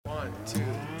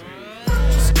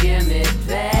Just give me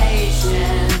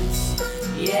patience,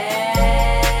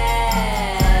 yeah.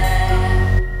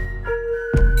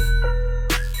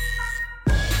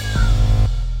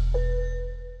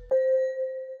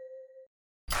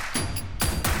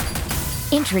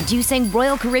 Introducing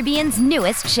Royal Caribbean's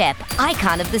newest ship,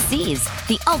 Icon of the Seas,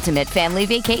 the ultimate family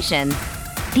vacation.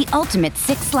 The ultimate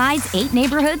 6 slides, 8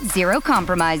 neighborhoods, 0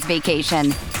 compromise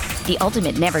vacation. The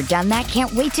ultimate never done that,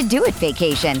 can't wait to do it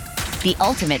vacation. The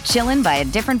ultimate chillin' by a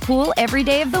different pool every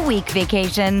day of the week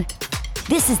vacation.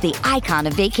 This is the Icon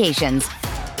of Vacations.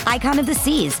 Icon of the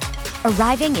Seas,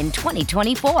 arriving in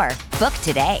 2024. Book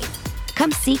today.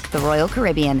 Come seek the Royal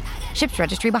Caribbean. Ships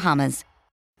Registry, Bahamas.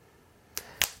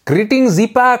 Greetings,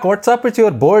 Z-Pack. What's up? It's your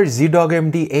boy,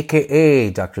 Z-Dog-MD, aka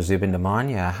Dr. Zubin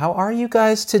Damania. How are you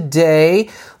guys today?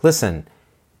 Listen,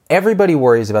 everybody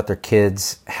worries about their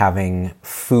kids having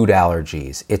food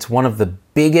allergies. It's one of the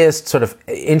biggest sort of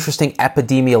interesting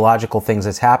epidemiological things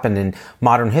that's happened in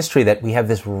modern history, that we have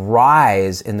this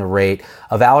rise in the rate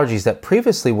of allergies that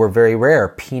previously were very rare,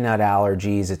 peanut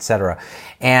allergies, etc.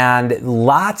 And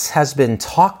lots has been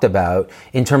talked about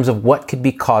in terms of what could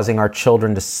be causing our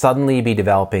children to suddenly be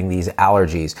developing these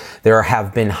allergies. There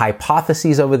have been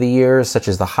hypotheses over the years, such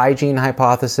as the hygiene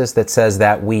hypothesis, that says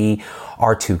that we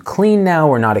are too clean now.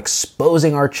 We're not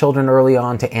exposing our children early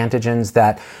on to antigens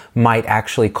that might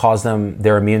actually cause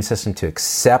their immune system to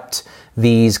accept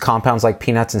these compounds like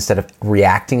peanuts instead of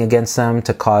reacting against them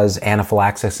to cause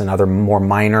anaphylaxis and other more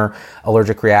minor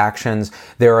allergic reactions.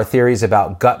 There are theories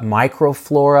about gut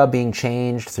microflora being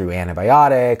changed through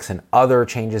antibiotics and other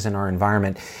changes in our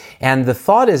environment. And the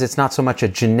thought is it's not so much a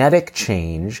genetic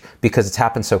change because it's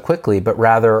happened so quickly, but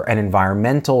rather an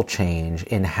environmental change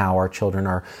in how our children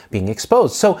are being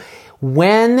exposed. So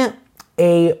when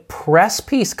a press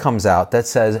piece comes out that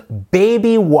says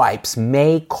baby wipes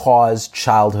may cause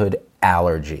childhood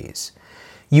allergies,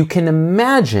 you can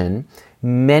imagine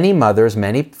many mothers,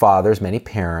 many fathers, many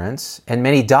parents, and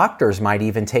many doctors might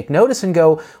even take notice and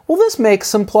go, well, this makes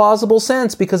some plausible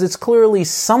sense because it's clearly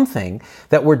something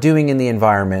that we're doing in the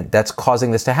environment that's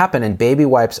causing this to happen. And baby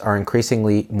wipes are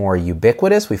increasingly more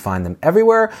ubiquitous. We find them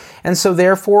everywhere. And so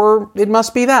therefore, it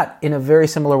must be that, in a very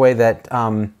similar way that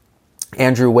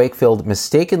Andrew Wakefield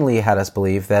mistakenly had us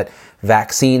believe that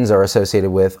vaccines are associated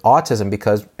with autism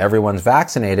because everyone's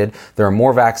vaccinated. There are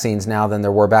more vaccines now than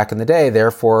there were back in the day,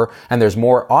 therefore, and there's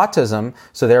more autism,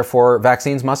 so therefore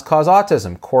vaccines must cause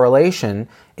autism. Correlation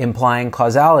implying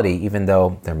causality, even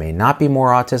though there may not be more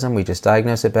autism, we just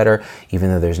diagnose it better, even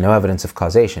though there's no evidence of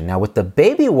causation. Now with the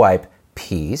baby wipe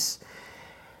piece,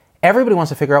 everybody wants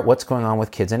to figure out what's going on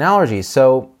with kids and allergies.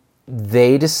 So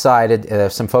they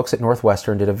decided, some folks at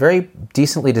Northwestern did a very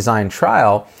decently designed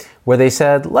trial where they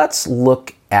said, let's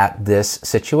look at this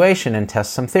situation and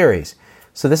test some theories.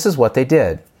 So this is what they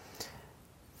did.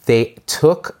 They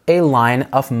took a line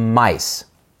of mice,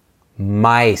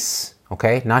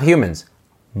 okay, not humans,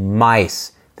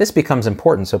 mice. This becomes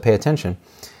important, so pay attention.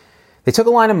 They took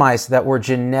a line of mice that were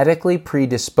genetically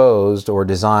predisposed or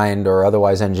designed or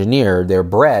otherwise engineered. They're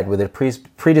bred with a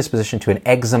predisposition to an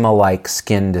eczema-like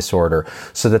skin disorder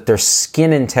so that their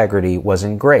skin integrity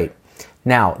wasn't great.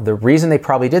 Now, the reason they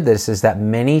probably did this is that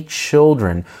many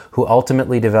children who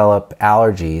ultimately develop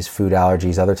allergies, food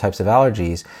allergies, other types of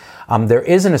allergies, there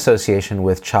is an association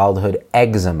with childhood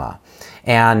eczema.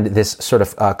 And this sort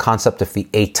of concept of the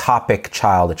atopic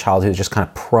child, a child who's just kind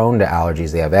of prone to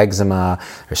allergies. They have eczema,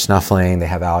 they're snuffling, they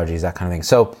have allergies, that kind of thing.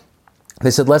 So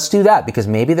they said, let's do that because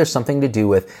maybe there's something to do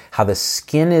with how the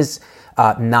skin is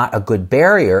not a good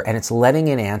barrier and it's letting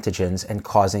in antigens and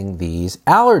causing these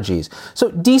allergies. So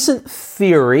decent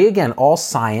theory, again, all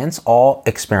science, all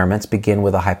experiments begin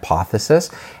with a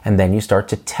hypothesis and then you start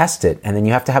to test it. And then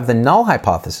you have to have the null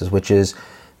hypothesis, which is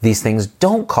these things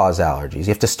don't cause allergies. You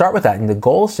have to start with that, and the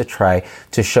goal is to try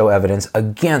to show evidence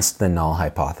against the null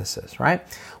hypothesis, right?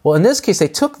 Well, in this case, they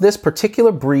took this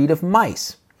particular breed of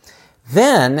mice.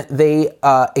 Then they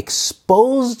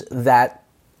exposed that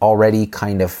already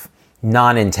kind of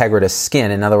non-integritous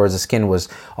skin. In other words, the skin was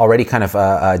already kind of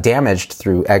damaged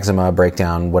through eczema,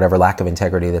 breakdown, whatever lack of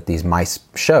integrity that these mice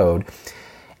showed.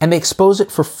 And they exposed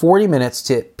it for 40 minutes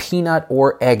to peanut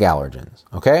or egg allergens,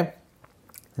 okay?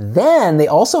 Then they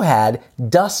also had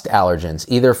dust allergens,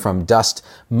 either from dust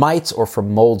mites or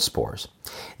from mold spores.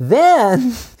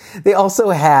 Then they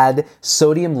also had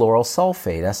sodium lauryl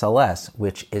sulfate, SLS,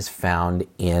 which is found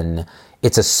in,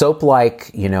 it's a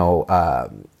soap-like, what's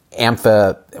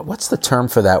the term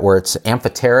for that, where it's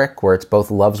amphoteric, where it's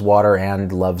both loves water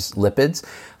and loves lipids,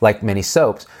 like many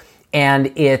soaps.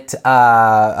 And it's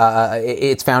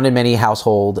found in many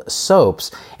household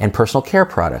soaps and personal care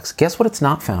products. Guess what it's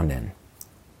not found in?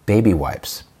 baby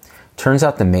wipes. Turns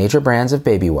out the major brands of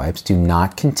baby wipes do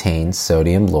not contain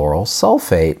sodium lauryl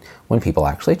sulfate when people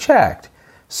actually checked.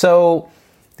 So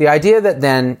the idea that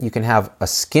then you can have a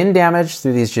skin damage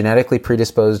through these genetically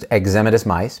predisposed eczematous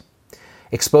mice,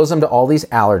 expose them to all these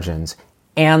allergens,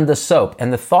 and the soap.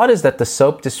 And the thought is that the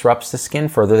soap disrupts the skin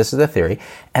further, this is the theory,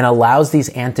 and allows these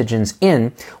antigens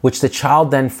in, which the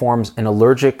child then forms an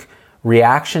allergic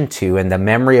reaction to, and the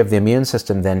memory of the immune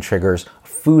system then triggers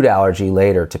food allergy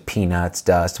later to peanuts,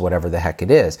 dust, whatever the heck it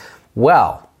is.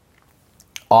 Well,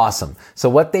 awesome. So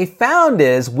what they found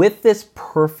is with this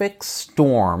perfect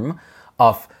storm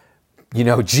of,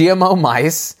 GMO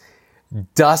mice,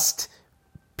 dust,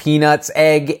 peanuts,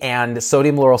 egg, and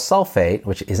sodium lauryl sulfate,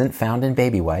 which isn't found in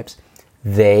baby wipes,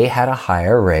 they had a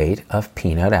higher rate of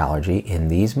peanut allergy in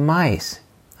these mice.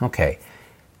 Okay.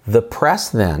 The press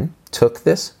then took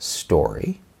this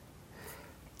story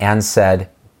and said,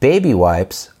 baby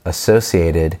wipes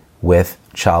associated with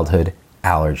childhood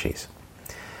allergies.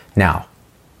 Now,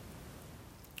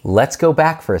 let's go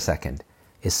back for a second.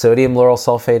 Is sodium lauryl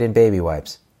sulfate in baby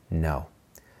wipes? No.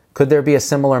 Could there be a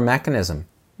similar mechanism?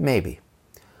 Maybe.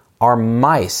 Are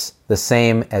mice the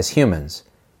same as humans?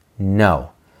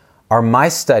 No. Are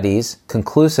mice studies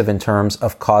conclusive in terms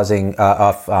of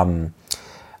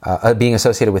being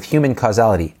associated with human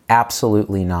causality?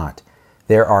 Absolutely not.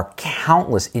 There are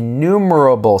countless,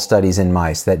 innumerable studies in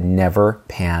mice that never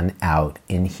pan out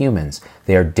in humans.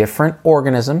 They are different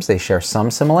organisms. They share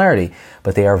some similarity,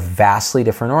 but they are vastly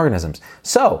different organisms.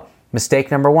 So,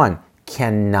 mistake number one,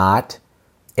 cannot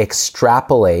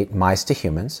extrapolate mice to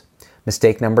humans.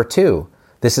 Mistake number two,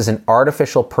 this is an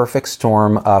artificial perfect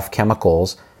storm of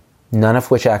chemicals, none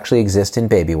of which actually exist in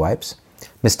baby wipes.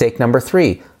 Mistake number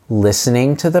three,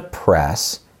 listening to the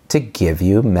press to give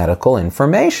you medical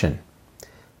information.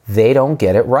 They don't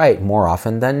get it right more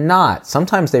often than not.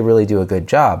 Sometimes they really do a good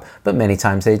job, but many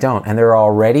times they don't. And there are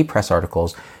already press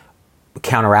articles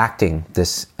counteracting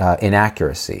this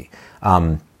inaccuracy.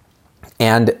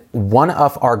 And one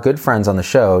of our good friends on the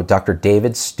show, Dr. Dave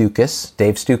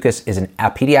Stukas is a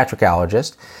pediatric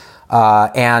allergist,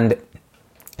 and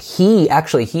he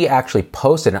actually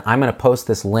posted, and I'm going to post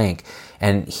this link,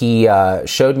 and he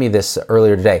showed me this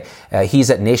earlier today.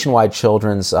 He's at Nationwide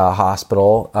Children's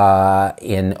Hospital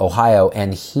in Ohio,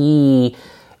 and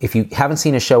if you haven't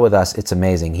seen his show with us, it's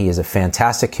amazing. He is a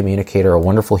fantastic communicator, a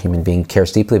wonderful human being,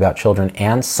 cares deeply about children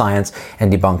and science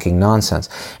and debunking nonsense.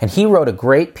 And he wrote a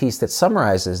great piece that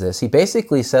summarizes this. He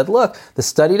basically said, look, the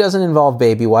study doesn't involve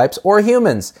baby wipes or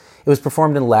humans. It was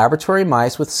performed in laboratory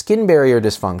mice with skin barrier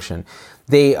dysfunction.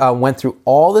 They went through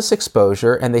all this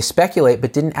exposure, and they speculate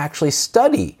but didn't actually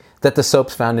study that the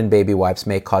soaps found in baby wipes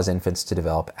may cause infants to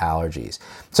develop allergies.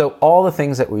 So all the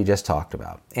things that we just talked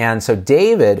about. And so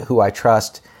David, who I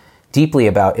trust deeply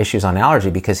about issues on allergy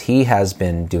because he has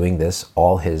been doing this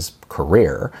all his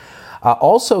career,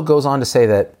 also goes on to say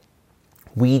that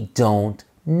we don't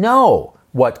know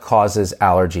what causes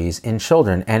allergies in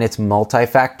children, and it's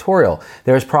multifactorial.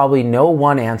 There's probably no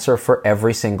one answer for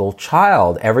every single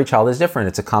child. Every child is different.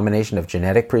 It's a combination of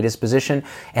genetic predisposition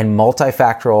and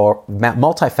multi-factor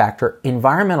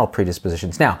environmental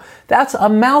predispositions. Now, that's a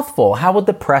mouthful. How would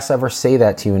the press ever say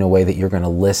that to you in a way that you're going to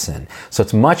listen? So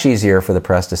it's much easier for the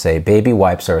press to say baby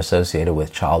wipes are associated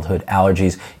with childhood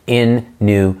allergies in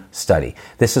new study.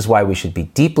 This is why we should be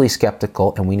deeply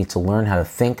skeptical, and we need to learn how to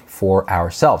think for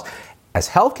ourselves. As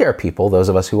healthcare people, those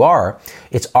of us who are,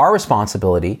 it's our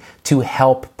responsibility to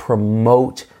help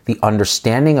promote the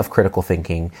understanding of critical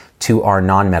thinking to our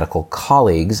non-medical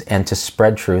colleagues and to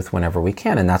spread truth whenever we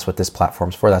can. And that's what this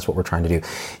platform's for. That's what we're trying to do.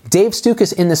 Dave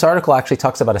Stukas in this article actually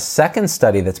talks about a second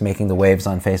study that's making the waves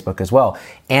on Facebook as well.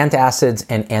 Antacids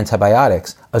and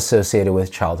antibiotics associated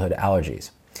with childhood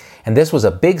allergies. And this was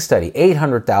a big study,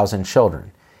 800,000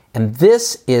 children. And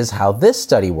this is how this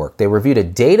study worked. They reviewed a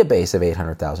database of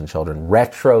 800,000 children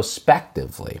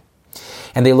retrospectively.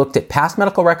 And they looked at past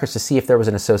medical records to see if there was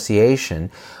an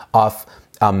association of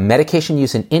medication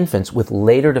use in infants with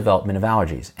later development of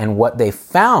allergies. And what they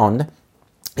found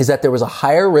is that there was a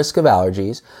higher risk of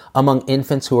allergies among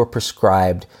infants who were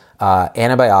prescribed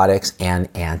antibiotics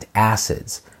and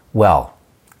antacids. Well,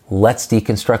 let's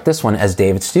deconstruct this one as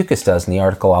David Stukas does in the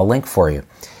article I'll link for you.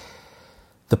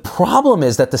 The problem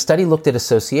is that the study looked at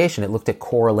association. It looked at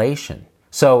correlation.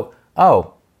 So,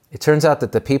 it turns out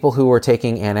that the people who were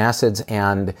taking antacids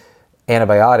and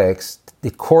antibiotics,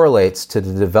 it correlates to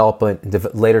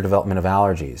the later development of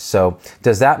allergies. So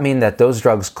does that mean that those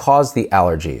drugs cause the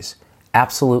allergies?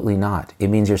 Absolutely not. It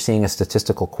means you're seeing a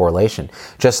statistical correlation.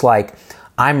 Just like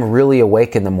I'm really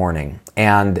awake in the morning,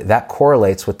 and that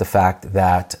correlates with the fact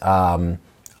that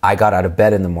I got out of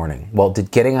bed in the morning. Well, did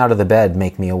getting out of the bed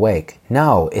make me awake?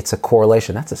 No, it's a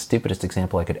correlation. That's the stupidest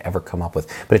example I could ever come up with,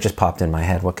 but it just popped in my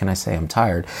head. What can I say? I'm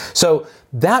tired. So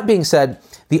that being said,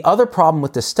 the other problem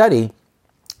with this study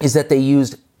is that they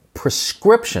used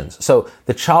prescriptions. So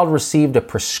the child received a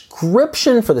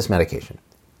prescription for this medication.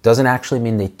 Doesn't actually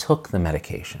mean they took the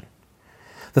medication.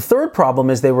 The third problem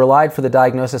is they relied for the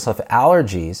diagnosis of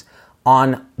allergies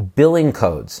on billing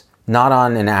codes, not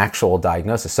on an actual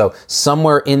diagnosis. So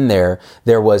somewhere in there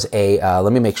was a,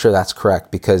 let me make sure that's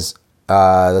correct because,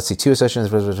 let's see, 2 sessions,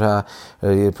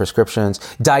 prescriptions,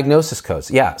 diagnosis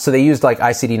codes. Yeah, so they used like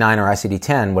ICD-9 or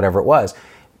ICD-10, whatever it was,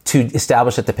 to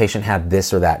establish that the patient had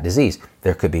this or that disease.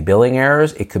 There could be billing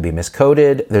errors, it could be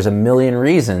miscoded. There's a million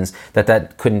reasons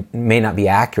that may not be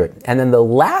accurate. And then the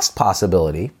last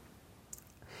possibility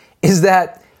is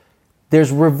that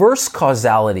there's reverse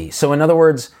causality. So in other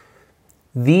words,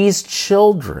 these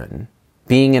children,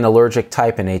 being an allergic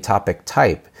type and atopic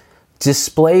type,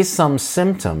 display some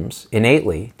symptoms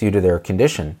innately due to their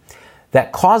condition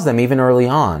that cause them even early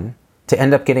on to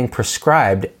end up getting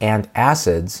prescribed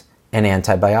antacids and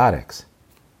antibiotics.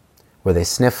 Were they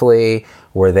sniffly?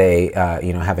 Were they,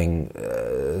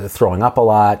 throwing up a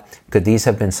lot? Could these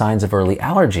have been signs of early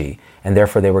allergy? And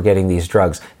therefore they were getting these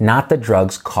drugs, not the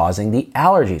drugs causing the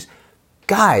allergies.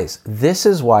 Guys, this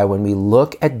is why when we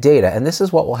look at data, and this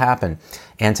is what will happen,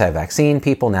 anti-vaccine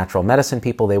people, natural medicine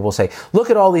people, they will say, look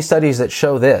at all these studies that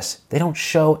show this. They don't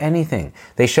show anything.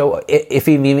 They show,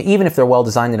 even if they're well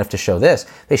designed enough to show this,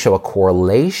 they show a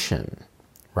correlation,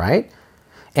 right?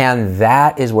 And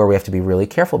that is where we have to be really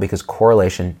careful because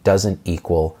correlation doesn't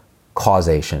equal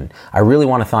causation. I really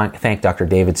want to thank Dr.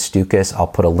 David Stukas. I'll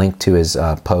put a link to his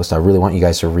post. I really want you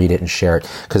guys to read it and share it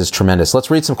because it's tremendous. Let's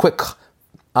read some quick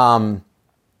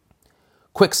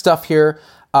stuff here.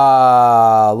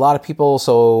 A lot of people,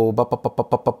 so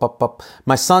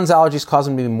my son's allergies cause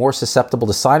him to be more susceptible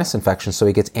to sinus infections, so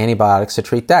he gets antibiotics to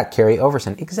treat that. Carrie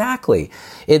Overson. Exactly.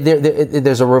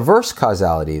 There's a reverse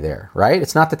causality there, right?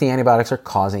 It's not that the antibiotics are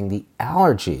causing the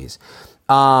allergies.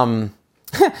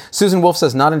 Susan Wolf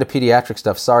says, not into pediatric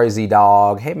stuff. Sorry,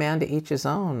 Z-Dog. Hey, man, to each his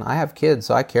own. I have kids,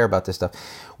 so I care about this stuff.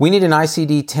 We need an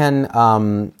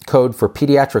ICD-10 code for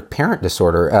pediatric parent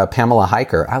disorder. Pamela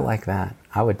Hiker. I like that.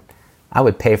 I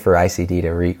would pay for ICD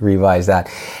to revise that.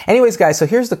 Anyways, guys, so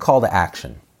here's the call to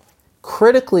action.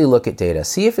 Critically look at data.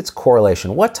 See if it's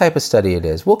correlation, what type of study it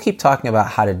is. We'll keep talking about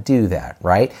how to do that,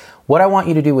 right? What I want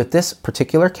you to do with this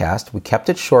particular cast, we kept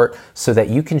it short so that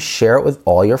you can share it with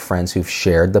all your friends who've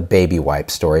shared the baby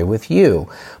wipe story with you.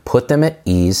 Put them at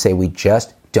ease. Say, we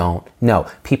just don't know.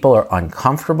 People are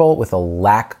uncomfortable with a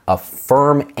lack of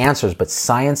firm answers, but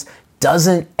science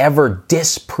doesn't ever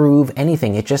disprove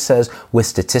anything. It just says with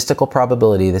statistical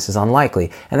probability this is unlikely.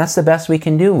 And that's the best we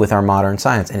can do with our modern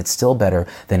science. And it's still better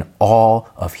than all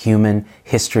of human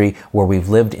history where we've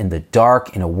lived in the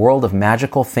dark in a world of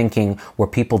magical thinking where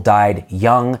people died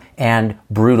young and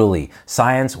brutally.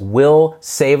 Science will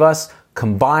save us,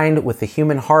 combined with the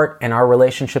human heart and our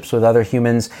relationships with other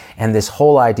humans and this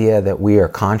whole idea that we are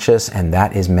conscious and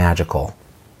that is magical.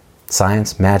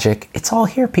 Science, magic, it's all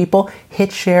here, people.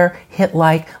 Hit share, hit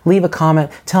like, leave a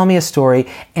comment, tell me a story,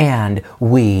 and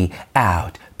we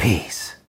out. Peace.